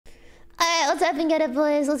Let's effing get it,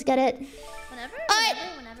 boys. Let's get it. Alright,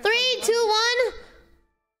 3, 2, 1.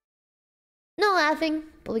 No laughing,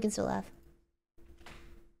 but we can still laugh.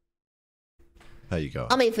 How you going?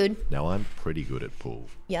 I'll make food. Now I'm pretty good at pool.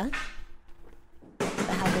 Yeah? But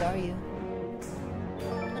how good are you?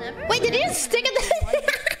 Wait, did you just stick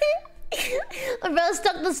it? My brother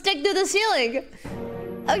stuck the stick through the ceiling.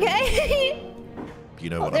 Okay.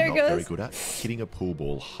 You know what I'm not very good at? Hitting a pool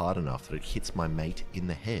ball hard enough that it hits my mate in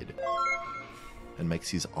the head and makes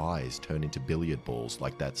his eyes turn into billiard balls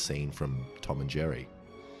like that scene from Tom and Jerry.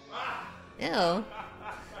 Ew. So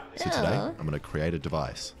today, I'm going to create a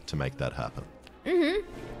device to make that happen.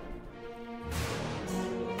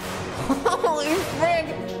 Holy frick.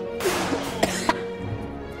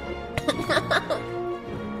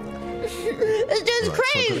 It's just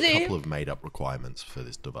crazy. So I've got a couple of made-up requirements for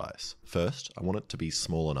this device. First, I want it to be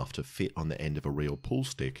small enough to fit on the end of a real pool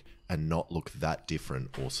stick and not look that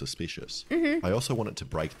different or suspicious. I also want it to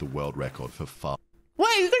break the world record for far.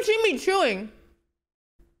 Wait, you can see me chewing.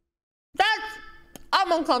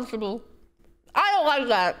 I'm uncomfortable. I don't like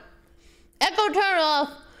that. Echo, turn it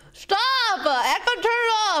off. Stop! Echo, turn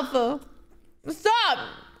it off. Stop!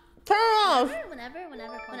 Turn it off.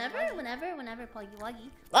 Whenever, Puggy Wuggy.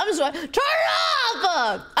 I'm sorry. Turn it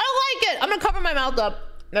off! I don't like it. I'm gonna cover my mouth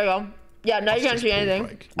up. There you go. Yeah, now you can't see anything.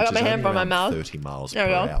 Break, I got my hand from my mouth. 30 miles per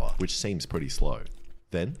hour, which seems pretty slow.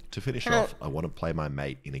 Then, to finish off, I want to play my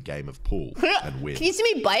mate in a game of pool and win. Can you see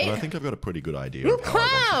me bite? And I think I've got a pretty good idea of how I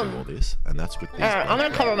want to do all this, and that's with these I'm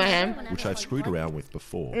gonna cover my hand. which I've screwed around with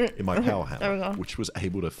before in my power hammer, which was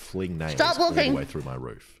able to fling nails all the way through my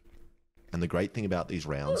roof. And the great thing about these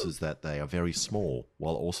rounds is that they are very small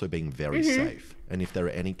while also being very safe. And if there are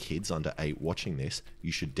any kids under 8 watching this,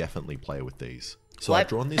 you should definitely play with these. So I've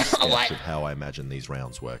drawn this sketch of how I imagine these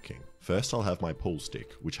rounds working. First, I'll have my pool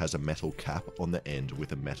stick, which has a metal cap on the end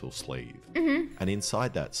with a metal sleeve. And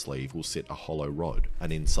inside that sleeve will sit a hollow rod.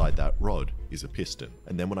 And inside that rod is a piston.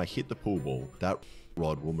 And then when I hit the pool ball, that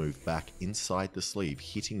rod will move back inside the sleeve,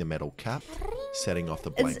 hitting the metal cap, setting off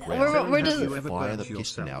the blank round. Where does you fire the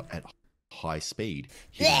piston out at high speed,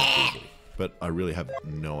 hitting the pool ball. But I really have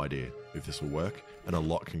no idea if this will work, and a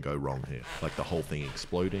lot can go wrong here. Like the whole thing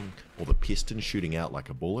exploding, or the piston shooting out like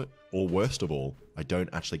a bullet, or worst of all, I don't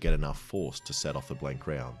actually get enough force to set off the blank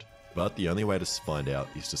round. But the only way to find out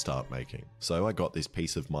is to start making. So I got this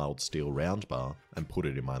piece of mild steel round bar and put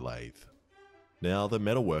it in my lathe. Now, the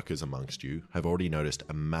metal workers amongst you have already noticed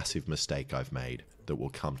a massive mistake I've made that will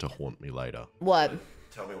come to haunt me later. What?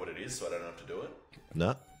 Tell me what it is so I don't have to do it?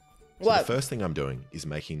 Nah. So What? the first thing I'm doing is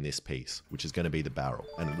making this piece, which is going to be the barrel,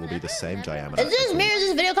 and it will be the same diameter Is this as a mirror? Is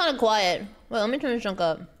this video kind of quiet? Wait, let me turn this junk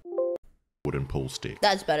up. wooden pool stick.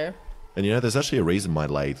 That's better. And you know, there's actually a reason my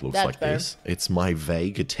lathe looks like this. It's my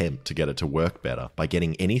vague attempt to get it to work better by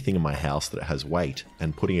getting anything in my house that has weight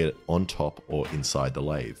and putting it on top or inside the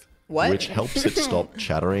lathe. What? Which helps it stop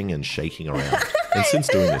chattering and shaking around. And since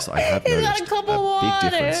doing this, I have noticed a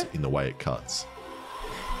big difference in the way it cuts.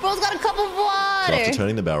 Bro's got a cup of water. So after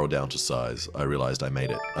turning the barrel down to size, I realized I made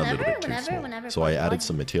it a little bit too small. So I added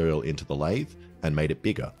some material into the lathe and made it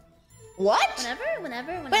bigger. What? Wait,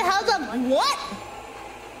 how's that? What?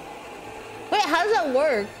 Wait, how does that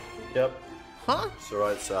work? Yep. Huh? It's the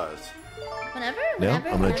right size. Whenever, Now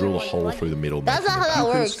I'm going to drill a hole through the middle. That's not how that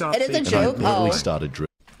works. It is a joke. And I literally started drilling.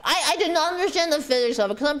 I did not understand the physics of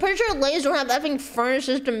it because I'm pretty sure lasers don't have effing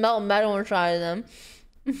furnaces to melt metal inside of them.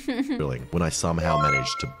 Drilling when I somehow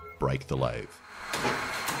managed to break the lathe.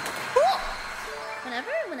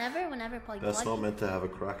 Whenever, Puggy That's Wuggy. not meant to have a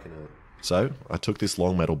crack in it. So I took this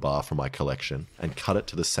long metal bar from my collection and cut it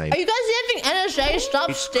to the same. Are you guys having NSA?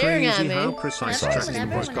 Stop staring at me. How precise tracking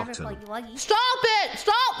was gotten. Stop it!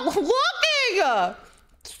 Stop looking!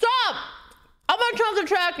 Stop! I'm gonna turn off the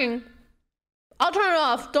tracking. I'll turn it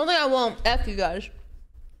off. Don't think I won't. F you guys.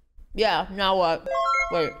 Yeah, now what?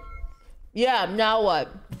 Wait. Yeah, now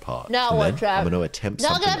what? Part. Now and what, then Trav? I'm going to attempt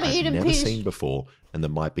Now something I'm gonna eat I've in never peace. seen before and that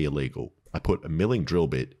might be illegal. I put a milling drill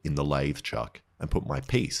bit in the lathe chuck and put my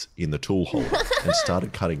piece in the tool holder and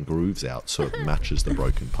started cutting grooves out so it matches the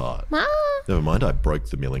broken part. Never mind, I broke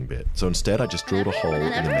the milling bit. So instead I just drilled a hole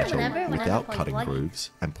in the metal without cutting grooves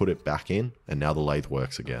and put it back in, and now the lathe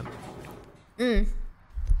works again. What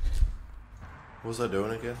was I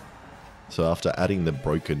doing again? So after adding the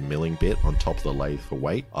broken milling bit on top of the lathe for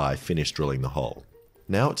weight, I finished drilling the hole.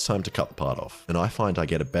 Now it's time to cut the part off, and I find I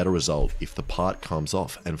get a better result if the part comes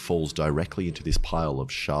off and falls directly into this pile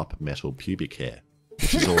of sharp metal pubic hair,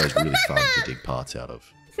 which is always really fun to dig parts out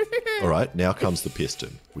of. Alright, now comes the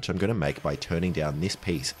piston, which I'm going to make by turning down this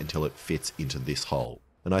piece until it fits into this hole.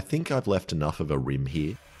 And I think I've left enough of a rim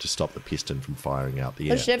here to stop the piston from firing out the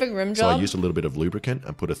A end. shaving rim So I job? used a little bit of lubricant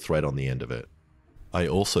and put a thread on the end of it. I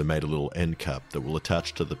also made a little end cap that will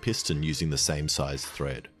attach to the piston using the same size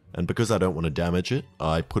thread. And because I don't want to damage it,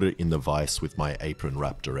 I put it in the vise with my apron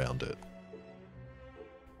wrapped around it.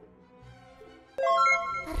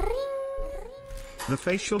 The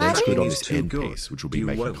facial Let's put tracking on is this too end good. piece, which will be You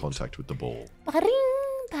making won't. contact with the ball. Paring,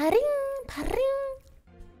 paring, paring.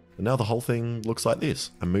 And now the whole thing looks like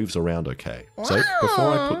this and moves around okay. So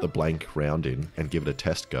before I put the blank round in and give it a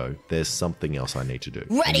test go, there's something else I need to do.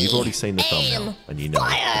 And you've already seen the thumbnail, and you know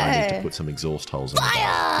that I need to put some exhaust holes in the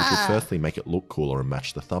barrel, which will firstly make it look cooler and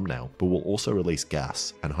match the thumbnail, but will also release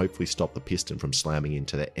gas and hopefully stop the piston from slamming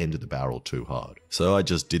into the end of the barrel too hard. So I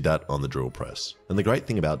just did that on the drill press. And the great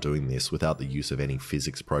thing about doing this without the use of any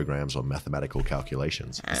physics programs or mathematical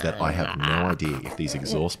calculations is that I have no idea if these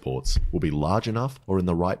exhaust ports will be large enough or in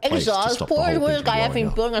the right place to Exhaust stop the port? whole What thing is from guy blowing having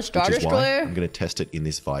up. building a Star Which is why Destroyer? I'm going to test it in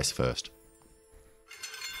this vise first.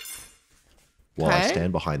 While I Okay.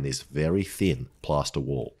 stand behind this very thin plaster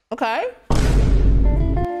wall. Okay. What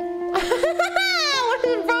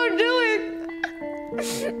is bro doing?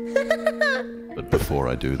 But before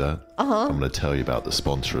I do that, I'm going to tell you about the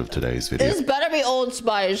sponsor of today's video. This better be Old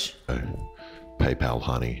Spice. PayPal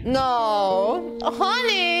Honey. No.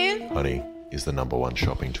 Honey. Honey is the #1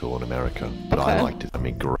 shopping tool in America, but I Okay. liked it. I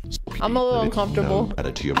mean, great. I'm a little uncomfortable. No, add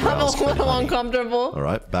it to your I'm browse. a little uncomfortable. All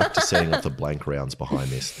right, back to setting up the blank rounds behind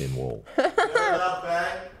this thin wall. Good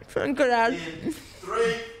ad.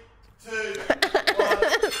 3, 2, 1.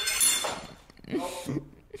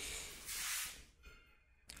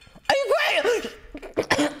 Are you great?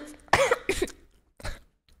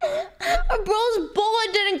 Bro's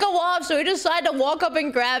bullet didn't go off, so he decided to walk up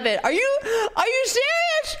and grab it. Are you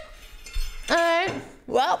serious? Alright.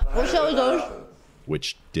 Well, we'll see how it goes.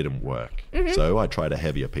 Which didn't work. So I tried a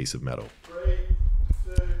heavier piece of metal. 3,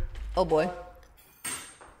 2, Oh boy.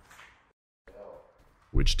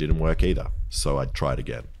 Which didn't work either. So I tried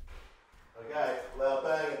again. okay, loud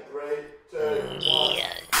bang in 3, 2, 1.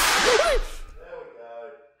 There we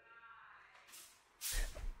go.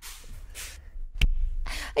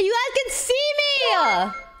 You guys can see me!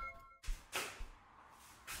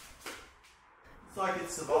 It's like it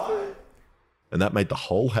survived. And that made the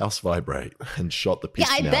whole house vibrate and shot the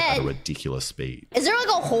piston out bet. at a ridiculous speed. Is there like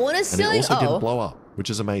a hole in his And it ceiling? also didn't blow up, which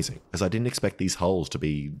is amazing, as I didn't expect these holes to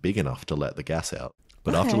be big enough to let the gas out.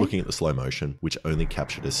 But after looking at the slow motion, which only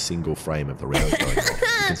captured a single frame of the round going off, you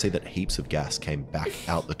can see that heaps of gas came back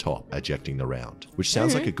out the top, ejecting the round. Which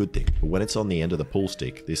sounds like a good thing, but when it's on the end of the pool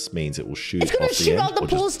stick, this means it will shoot It's gonna off the shoot end out the or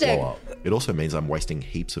pool just stick. blow up. It also means I'm wasting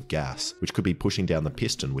heaps of gas, which could be pushing down the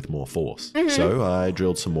piston with more force. So I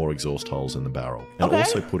drilled some more exhaust holes in the barrel, and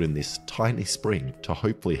also put in this tiny spring to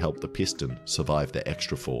hopefully help the piston survive the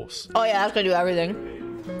extra force. Oh yeah, that's gonna do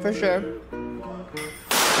everything. For sure.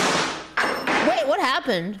 Wait, what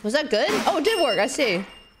happened? Was that good? Oh, it did work, I see.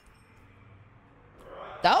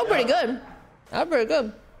 That was pretty good. That was pretty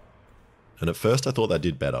good. And at first I thought that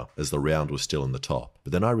did better, as the round was still in the top.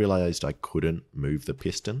 But then I realized I couldn't move the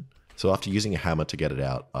piston. So after using a hammer to get it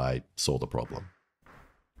out, I saw the problem.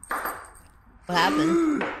 What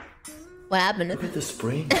happened? What happened? Look at the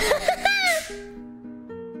spring.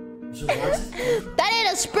 That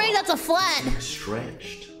ain't a spring, that's a flat.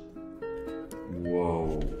 Stretched.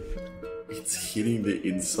 Whoa. It's hitting the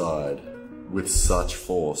inside with such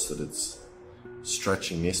force that it's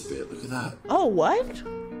stretching this bit. Look at that. Oh, what?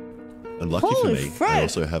 And lucky Holy for me, frick. I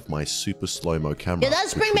also have my super slow-mo camera, Yeah, that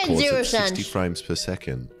spring which made records 0 at 60 sense. frames per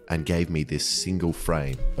second and gave me this single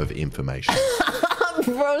frame of information,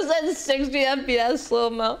 Bro said 60 FPS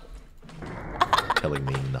slow-mo. telling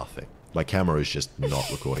me nothing. My camera is just not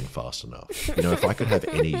recording fast enough. You know, if I could have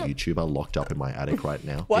any YouTuber locked up in my attic right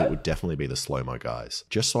now, What? it would definitely be the slow-mo guys,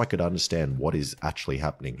 just so I could understand what is actually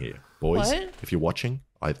happening here. Boys, What? if you're watching,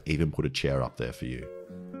 I've even put a chair up there for you.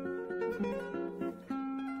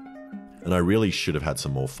 And I really should have had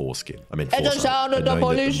some more foreskin. I mean, It's a foresight, sound of and the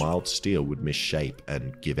knowing that police. the mild steel would misshape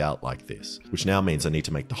and give out like this, which now means I need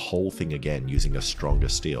to make the whole thing again using a stronger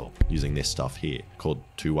steel, using this stuff here, called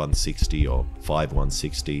 2160 or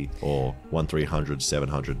 5160 or 1300,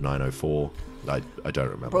 700, 904. I don't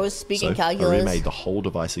remember. Bro's speaking so calculus. I remade the whole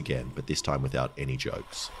device again, but this time without any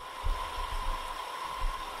jokes.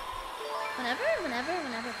 Whenever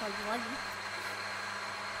Poggy.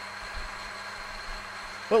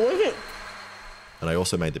 What was it? And I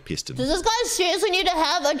also made the piston. Does this guy seriously need to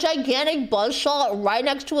have a gigantic buzzsaw right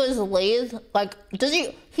next to his lathe? Like,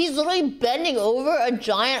 he's literally bending over a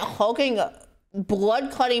giant hulking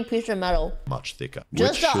blood-cutting piece of metal. Much thicker,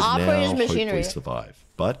 Just which to should operate his now machinery. hopefully survive.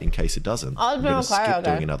 But in case it doesn't, I was I'm gonna going to cry, skip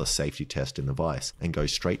okay. doing another safety test in the vise and go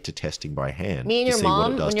straight to testing by hand Me and to your see what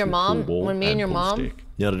mom, it does when your to a mom- pool ball when me and your pool mom- stick.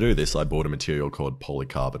 Now to do this, I bought a material called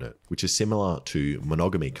polycarbonate, which is similar to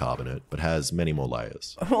monogamy carbonate, but has many more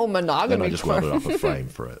layers. Oh, monogamy. Then I just welded up a frame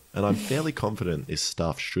for it. And I'm fairly confident this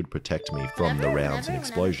stuff should protect me from the rounds and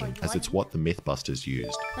explosion, as it's what the Mythbusters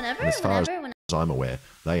used. And as far as I'm aware,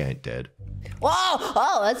 they ain't dead. Whoa!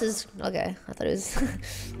 Oh, that's his. Okay, I thought it was.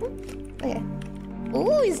 Okay.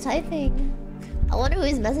 Ooh, he's typing. I wonder who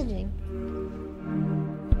he's messaging.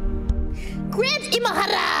 Grant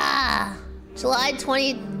Imahara! July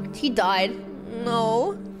 20. He died.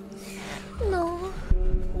 No. No.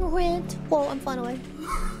 Grant. Whoa, I'm flying away.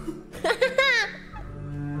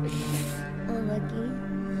 Unlucky.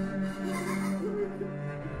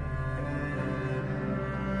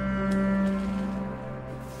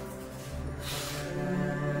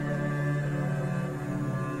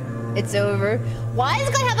 It's over. Why is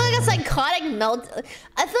this guy having like a psychotic melt?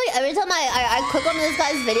 I feel like every time I click on this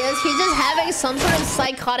guy's videos, he's just having some sort of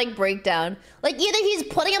psychotic breakdown. Like either he's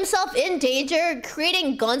putting himself in danger,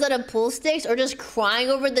 creating guns out of pool sticks, or just crying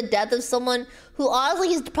over the death of someone who honestly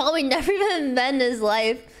he's probably never even met in his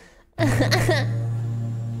life.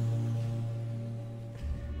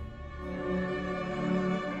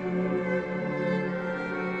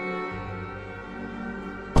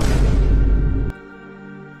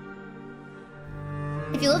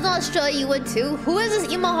 If you lived in Australia, you would too. Who is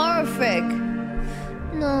this Imahara frick?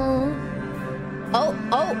 No. Oh.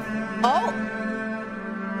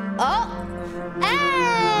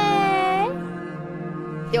 Hey!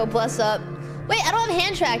 Yo, bless up. Wait, I don't have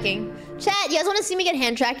hand tracking. Chat, you guys want to see me get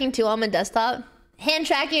hand tracking too on my desktop? Hand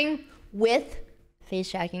tracking with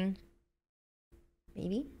face tracking.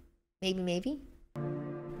 Maybe.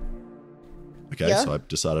 Okay, Yeah. so I've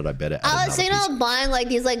decided I better add I was thinking of buying like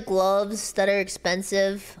these like gloves that are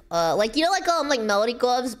expensive. Like you know like Melody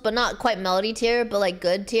gloves, but not quite Melody tier, but like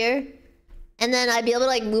good tier. And then I'd be able to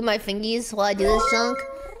like move my fingies while I do this junk.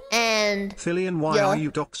 And Filian, why are you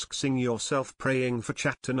doxing yourself praying for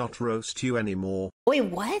chat to not roast you anymore? Wait,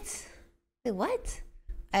 what?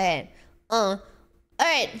 Alright. Alright.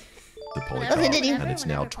 the polycarb, and it's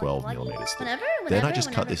now 12 millimeters thick. Then I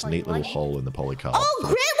just cut this neat little hole in the polycarb. Oh,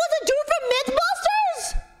 Grant was a dude from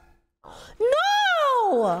Mythbusters?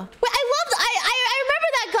 No! Wait, I remember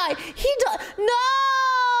that guy. He no!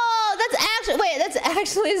 That's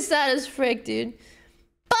actually sad as frick, dude.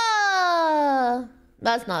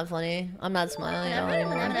 That's not funny. I'm not smiling.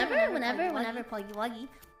 Whenever, Poggy Woggy.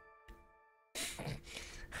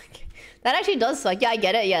 That actually does suck. Yeah, I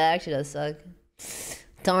get it. Yeah, that actually does suck.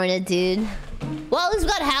 Darn it, dude. Well, at least we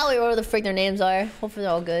got Hallie, or whatever the frick their names are. Hopefully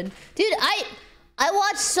they're all good. Dude, I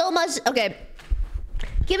watch so much. Okay.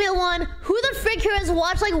 Give me one. Who the frick here has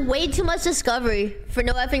watched like way too much Discovery for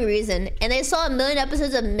no effing reason? And they saw 1 million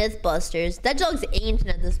episodes of Mythbusters. That joke's ancient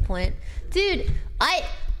at this point. Dude, I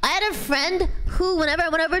had a friend who, whenever I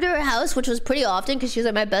went over to her house, which was pretty often because she was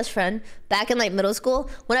like my best friend back in like middle school,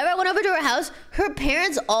 whenever I went over to her house, her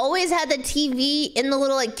parents always had the TV in the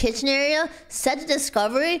little like kitchen area set to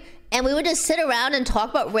Discovery, and we would just sit around and talk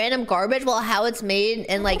about random garbage while how it's made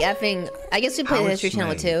and like effing, I guess we played the History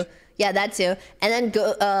Channel too. Yeah, that too. And then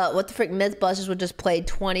go, what the frick, Mythbusters would just play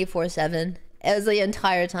 24/7. It was the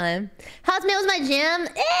entire time. Housemaid was my jam.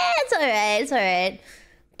 It's alright.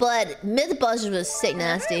 But Mythbusters was sick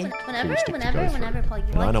nasty. Whenever,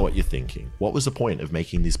 Poggy And I know what you're thinking. What was the point of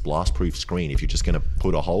making this blast-proof screen if you're just going to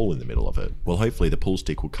put a hole in the middle of it? Well, hopefully the pool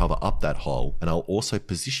stick will cover up that hole, and I'll also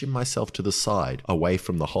position myself to the side, away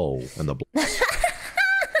from the hole and the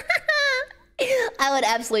I would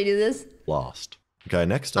absolutely do this. blast. Okay,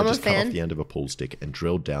 next I just cut off the end of a pool stick and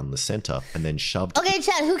drilled down the center, and then shoved... Okay,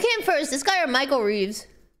 chat, who came first? This guy or Michael Reeves?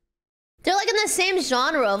 They're like in the same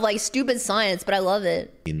genre of like stupid science, but I love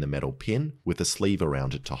it. ...in the metal pin with a sleeve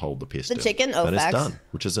around it to hold the piston. The chicken? Oh, and facts. it's done,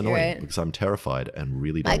 which is annoying because I'm terrified and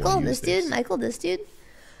really don't Michael, want to use this. Michael, this dude.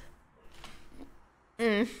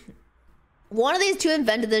 One of these two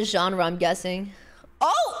invented this genre, I'm guessing.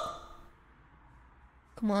 Oh!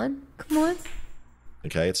 Come on.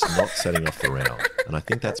 Okay, it's not setting off the round. And I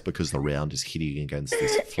think that's because the round is hitting against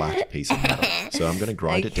this flat piece of metal. So I'm going to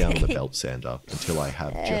grind it down with a belt sander until I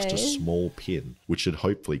have just a small pin, which should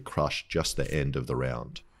hopefully crush just the end of the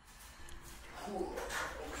round.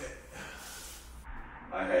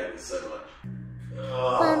 I hate this so much.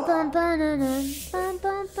 Oh,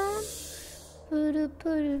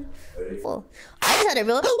 I just had a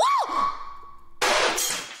real... Whoa!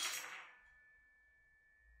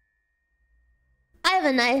 I have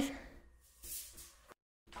a knife.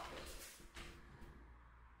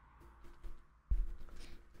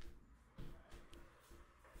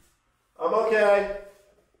 I'm okay.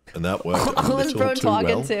 And that worked a Who was little bro too talking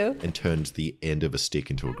well to? and turned the end of a stick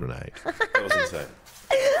into a grenade. That was insane.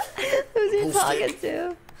 Who's he talking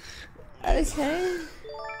to? Okay.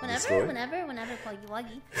 Whenever, Poggy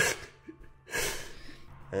Woggy.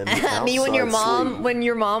 And Me when your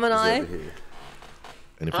outside mom, and I. over here.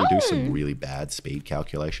 And if we do some really bad speed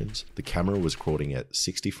calculations, the camera was recording at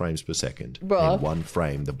 60 frames per second. Bruh. In one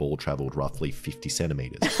frame, the ball traveled roughly 50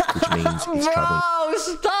 centimeters, which means it's traveling. Bro,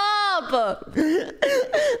 stop!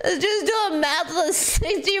 Let's just do a math with a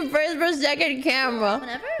 60 frames per second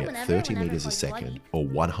camera. At 30 meters a second, or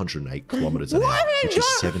 108 kilometers an hour, which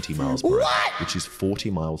is 70 miles per hour, which is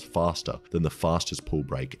 40 miles faster than the fastest pool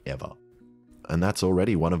break ever. And that's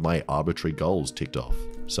already one of my arbitrary goals ticked off.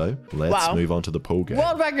 So let's move on to the pool game.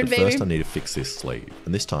 World record, but baby. first I need to fix this sleeve.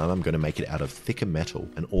 And this time I'm going to make it out of thicker metal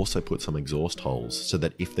and also put some exhaust holes so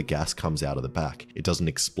that if the gas comes out of the back, it doesn't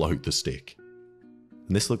explode the stick.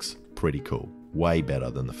 And this looks pretty cool. Way better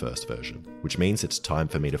than the first version. Which means it's time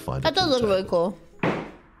for me to find That a does pool look really table. cool.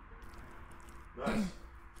 Nice.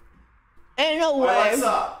 Ain't no Hey, way.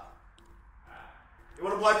 Alexa. You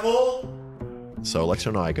want to play pool? So Alexa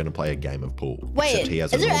and I are going to play a game of pool. Wait, except he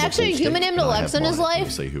has is there normal actually pool a human stick named and I Alexa have in his mine. life? We'll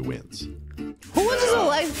see who wins. Who was his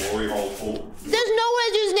Alexa? Glory hole pool. There's no way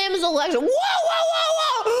his name is Alexa. Whoa, whoa,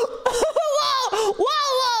 whoa, whoa! Whoa,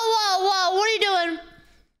 whoa, whoa, whoa! What are you doing?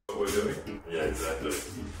 What we're doing? Yeah, exactly.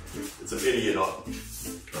 It's a pity you're not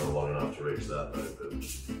long enough to reach that,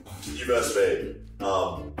 but you versus me.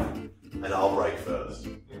 And I'll break first.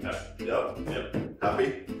 Okay. Yep.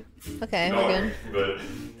 Happy? Okay, we're good. Good.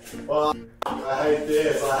 Oh, I hate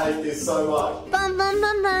this. I hate this so much. Bum, bum,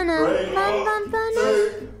 bum, bum, Three, bum, bum, bum,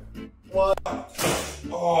 2, 1.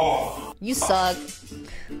 Oh. You suck.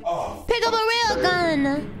 Oh. Pick up a real gun.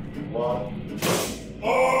 1.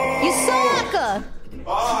 You suck.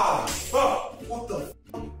 What the?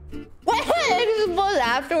 Wait, it explodes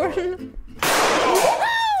afterwards.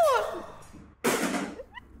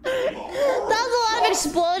 That was a lot of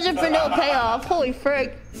explosion for no payoff. Holy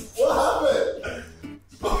frick. What happened?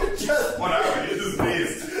 I just. What happened? You just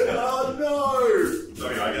missed. Oh no! So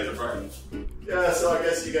I get the break. Yeah, so I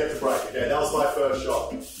guess you get to break. Okay, that was my first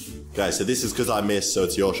shot. Okay, so this is because I missed, so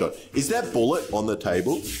it's your shot. Is that bullet on the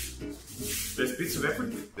table? There's bits of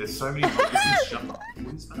everything. There's so many different shut up.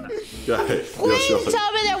 What is that? Okay, your Please shot.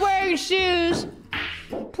 tell me they're wearing shoes.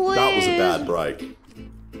 Please. That was a bad break.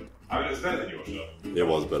 I mean, it's better than your shot. It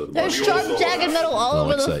was better than There's mine. sharp jagged metal all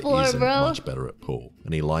over the Alexa floor, isn't bro. much better at pool,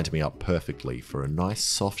 and he lined me up perfectly for a nice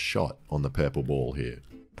soft shot on the purple ball here.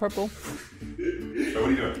 Purple. So what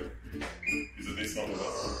are you doing? Is it this not with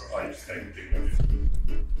us? Oh, you just take the thing with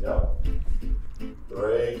you. Yep.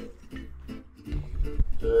 3,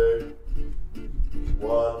 2,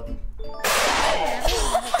 1.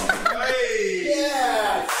 Hey!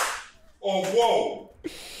 Yes! Oh, whoa!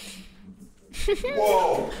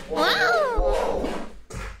 Whoa! Wow.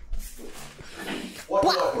 What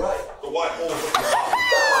did I break? The white ball.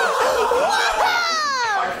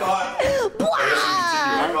 I can't.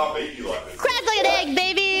 I can't beat you like this. Crack like an egg,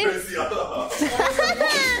 baby. Where's the other half?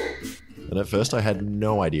 And at first I had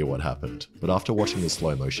no idea what happened, but after watching the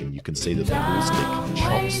slow motion, you can see that the pool stick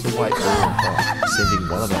chops the white ball in half, sending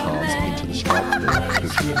one of the halves into the strike pool,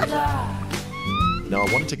 pushing it in. Now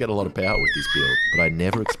I wanted to get a lot of power with this build, but I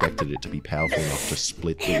never expected it to be powerful enough to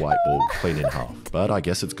split the white ball clean in half. But I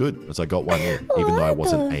guess it's good, as I got one in, even though I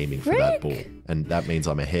wasn't aiming for that ball. And that means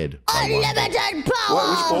I'm ahead by 1 ball. Unlimited Which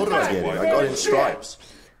power. ball did I get in? I got in stripes.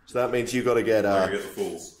 So that means you got to get. I get the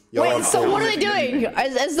fools. You're Wait, on so full. what are they doing?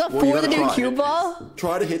 Is the you four gotta the new try. cue ball?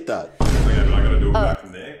 Try to hit that. Okay, but I gotta do it back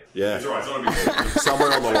from there. Yeah. It's alright, it's not a big deal.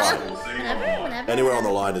 Somewhere on the line. Whenever. Anywhere on the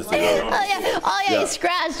line is the Oh yeah, Yeah. he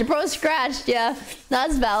scratched. Bro scratched. Yeah,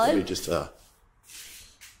 that's Let me valid. just.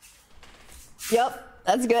 Yep,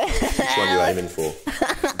 that's good. Which one are you aiming for?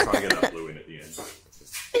 I'm trying to get that blue in at the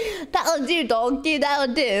end. That'll do, dog. Dude,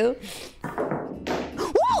 that'll do.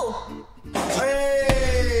 Woo! Hey!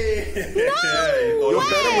 You're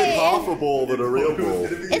better with half a ball than a real ball.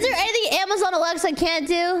 Is there anything Amazon Alexa can't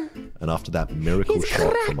do? And after that miracle He's shot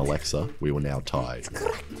correct. from Alexa, we were now tied.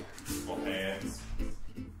 Got hands.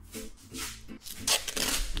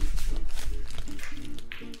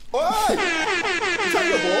 What? Is that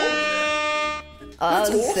your ball? I was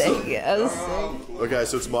awesome. sick. I was sick. Okay,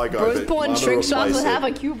 so it's my go. Bro's but pulling I'm gonna trick shots with replace half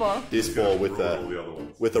it- a cue ball. This ball with All the the other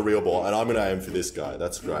ones. with a real ball, and I'm gonna aim for this guy.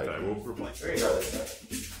 That's great. Okay, we'll replace There it. you go.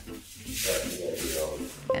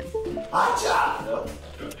 Acha!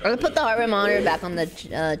 I'm gonna put the heart rate monitor back on the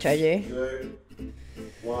charger. 2,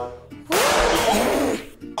 1.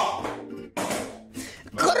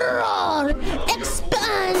 Grrr!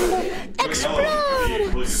 Expand!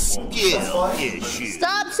 Explode! skill issue.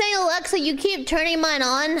 Stop saying Alexa, you keep turning mine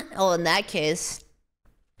on. Oh, in that case.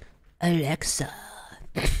 Alexa.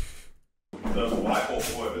 There's a white ball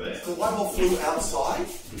flew over there. The white ball flew outside?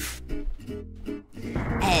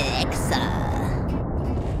 Alexa.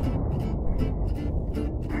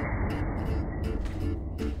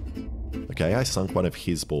 Okay, I sunk one of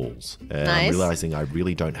his balls. And Nice. I'm realizing I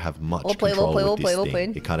really don't have much Well played, control well with played, this well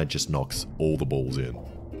thing. played. It kind of just knocks all the balls in.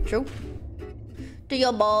 True. Do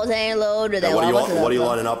your balls hang low? Do they Now, what are you low?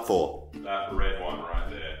 lining up for? That red one right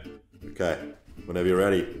there. Okay, whenever you're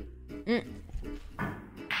ready.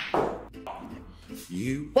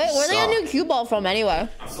 You Wait, where are they suck. a new cue ball from anyway?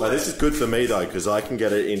 Well, this is good for me though, because I can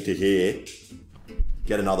get it into here,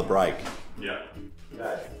 get another break. Yeah.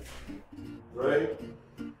 Okay. 3,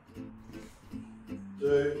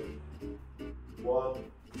 2, 1.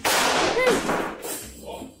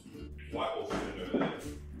 Oh, white ball's sitting over there.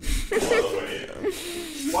 Oh, went in.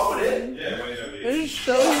 What would it? Yeah, went in over here. It's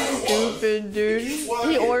so stupid, dude.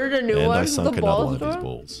 He ordered a new And one I from sunk the another ball one of his store.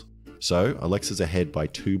 balls. So Alexa's ahead by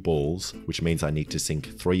 2 balls, which means I need to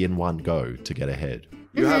sink 3 in one go to get ahead.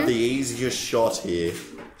 You have the easiest shot here,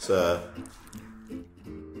 sir.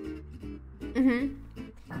 Can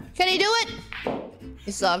he do it? He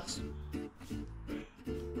sucks.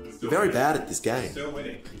 You're very bad at this game. Still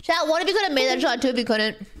winning. Chat, what if you could have made that shot too if you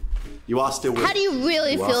couldn't? You are still winning. How do you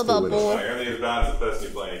really You are feel still about winning. bull? Like, only as bad as the person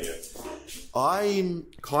you're playing against. I'm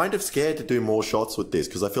kind of scared to do more shots with this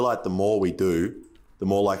because I feel like the more we do, the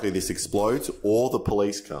more likely this explodes or the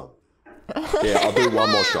police come. Yeah, I'll do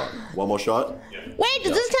one more shot. One more shot. Wait,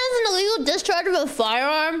 does this count as an illegal discharge of a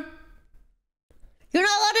firearm? You're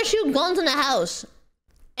not allowed to shoot guns in the house.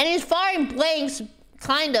 And he's firing blanks,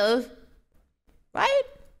 kind of. Right?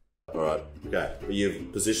 All right. Okay. But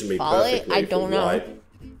you've positioned me Follow it? perfectly I don't for know. right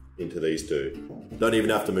into these two. Don't even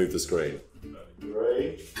have to move the screen.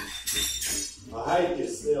 3. I hate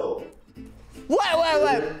this still.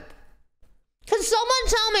 Wait. Can someone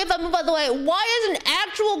tell me if I'm, by the way, why is an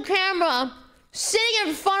actual camera sitting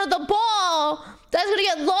in front of the ball that's gonna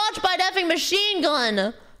get launched by an effing machine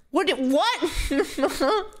gun? What? Rip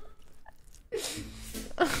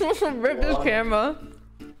this camera.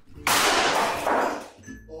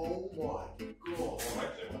 Oh my god.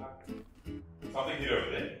 Something hit over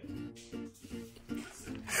there.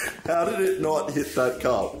 How did it not hit that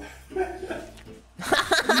cup?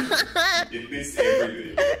 It missed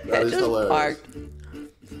everything. That is Just hilarious. parked.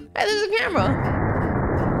 Hey, there's a camera.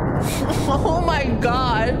 Oh my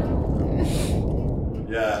god.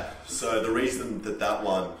 Yeah, so the reason that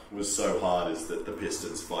one was so hard is that the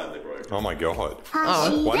pistons finally broke. Oh my god.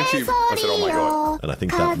 Oh. Why didn't you? I said, oh my god. And I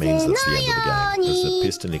think that means that's the end of the game, because the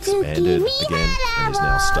piston expanded again and is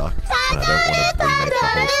now stuck, and I don't want to remake the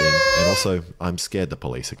whole thing. And also, I'm scared the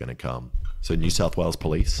police are going to come. So New South Wales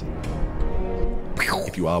Police,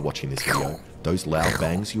 if you are watching this video, those loud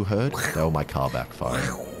bangs you heard, they were my car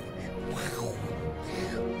backfiring.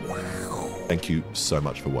 Thank you so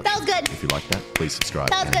much for watching. That was good. If you like that, please subscribe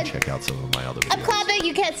That was and good. check out some of my other videos. I'm clapping,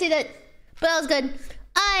 you can't see that. But that was good.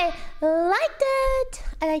 I liked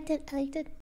it.